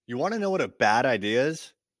You want to know what a bad idea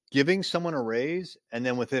is? Giving someone a raise and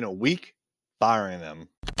then within a week, firing them.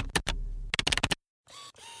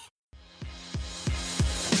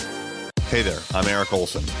 Hey there, I'm Eric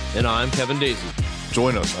Olson. And I'm Kevin Daisy.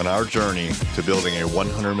 Join us on our journey to building a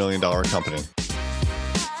 $100 million company.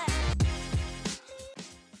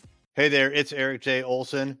 Hey there, it's Eric J.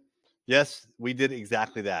 Olson. Yes, we did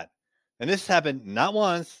exactly that. And this happened not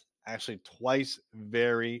once, actually twice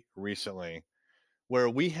very recently, where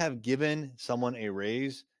we have given someone a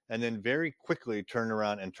raise and then very quickly turned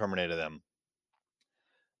around and terminated them.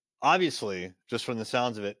 Obviously, just from the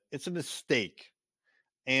sounds of it, it's a mistake.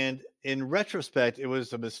 And in retrospect, it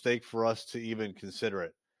was a mistake for us to even consider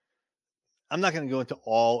it. I'm not going to go into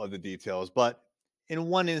all of the details, but in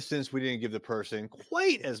one instance, we didn't give the person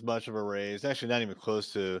quite as much of a raise, actually not even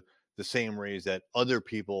close to the same raise that other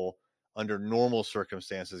people under normal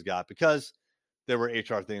circumstances got because there were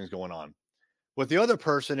HR things going on. With the other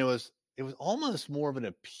person, it was almost more of an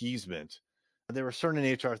appeasement. There were certain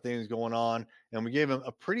HR things going on, and we gave him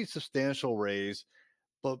a pretty substantial raise,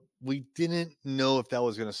 but we didn't know if that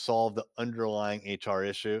was going to solve the underlying HR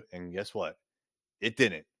issue. And guess what? It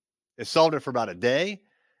didn't. It solved it for about a day.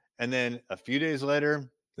 And then a few days later,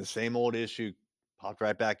 the same old issue popped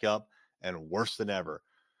right back up and worse than ever.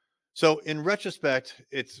 So in retrospect,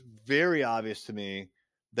 it's very obvious to me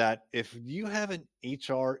that if you have an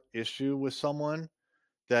HR issue with someone,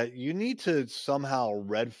 that you need to somehow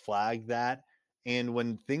red flag that. And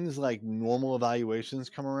when things like normal evaluations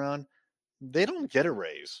come around, they don't get a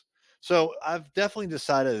raise. So I've definitely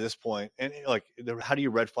decided at this point, and like, how do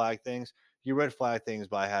you red flag things? You red flag things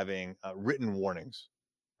by having written warnings,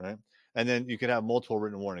 right? And then you can have multiple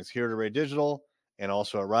written warnings here at Array Digital and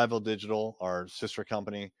also at Rival Digital, our sister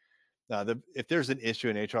company. If there's an issue,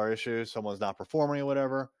 an HR issue, someone's not performing or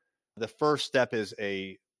whatever, the first step is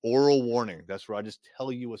a oral warning. That's where I just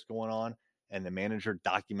tell you what's going on, and the manager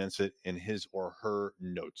documents it in his or her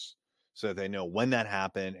notes so that they know when that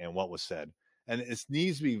happened and what was said. And it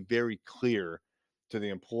needs to be very clear to the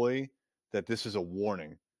employee that this is a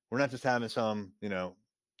warning. We're not just having some,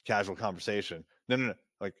 casual conversation. No.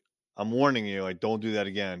 Like, I'm warning you, like, don't do that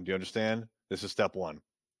again. Do you understand? This is step one.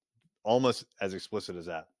 Almost as explicit as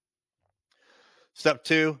that. Step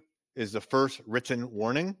two is the first written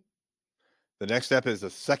warning. The next step is the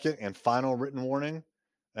second and final written warning.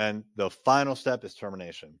 And the final step is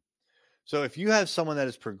termination. So if you have someone that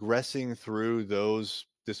is progressing through those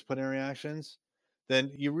disciplinary actions,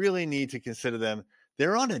 then you really need to consider them.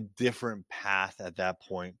 They're on a different path at that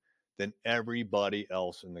point than everybody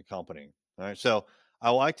else in the company. All right. So I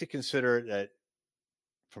like to consider that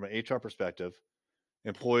from an HR perspective,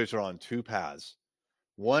 employees are on two paths.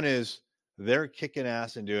 One is they're kicking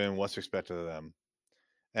ass and doing what's expected of them.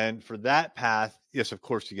 And for that path, yes, of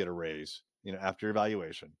course, you get a raise, after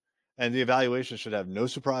evaluation. And the evaluation should have no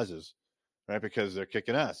surprises, right? Because they're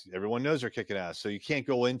kicking ass. Everyone knows they're kicking ass. So you can't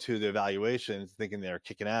go into the evaluation thinking they're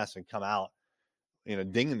kicking ass and come out,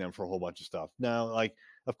 dinging them for a whole bunch of stuff. Now, like,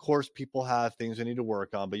 of course, people have things they need to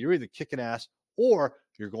work on, but you're either kicking ass or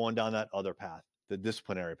you're going down that other path, the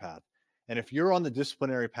disciplinary path. And if you're on the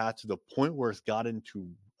disciplinary path to the point where it's got into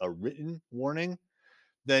a written warning,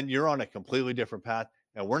 then you're on a completely different path.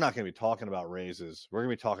 And we're not going to be talking about raises. We're going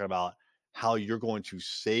to be talking about how you're going to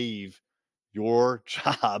save your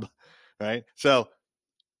job, right? So,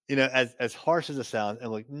 as harsh as it sounds,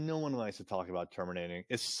 and like, no one likes to talk about terminating.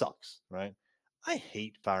 It sucks, right? I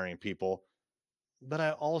hate firing people, but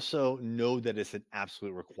I also know that it's an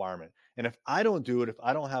absolute requirement. And if I don't do it, if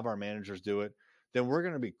I don't have our managers do it, then we're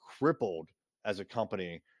going to be crippled as a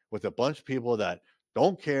company with a bunch of people that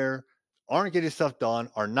don't care, aren't getting stuff done,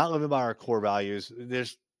 are not living by our core values.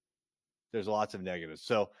 There's lots of negatives.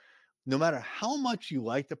 So no matter how much you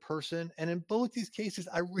like the person, and in both these cases,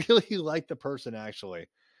 I really like the person actually.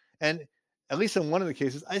 And at least in one of the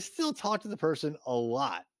cases, I still talk to the person a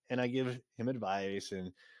lot and I give him advice.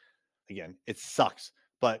 And again, it sucks,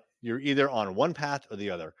 but you're either on one path or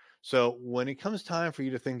the other. So when it comes time for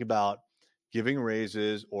you to think about giving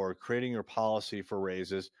raises or creating your policy for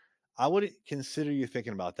raises, I would consider you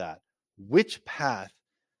thinking about that. Which path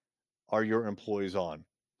are your employees on?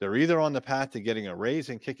 They're either on the path to getting a raise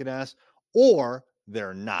and kicking ass, or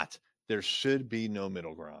they're not. There should be no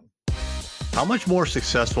middle ground. How much more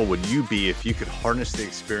successful would you be if you could harness the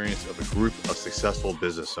experience of a group of successful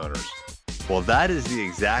business owners? Well, that is the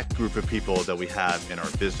exact group of people that we have in our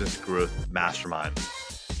Business Growth Mastermind.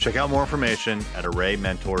 Check out more information at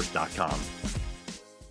arraymentors.com.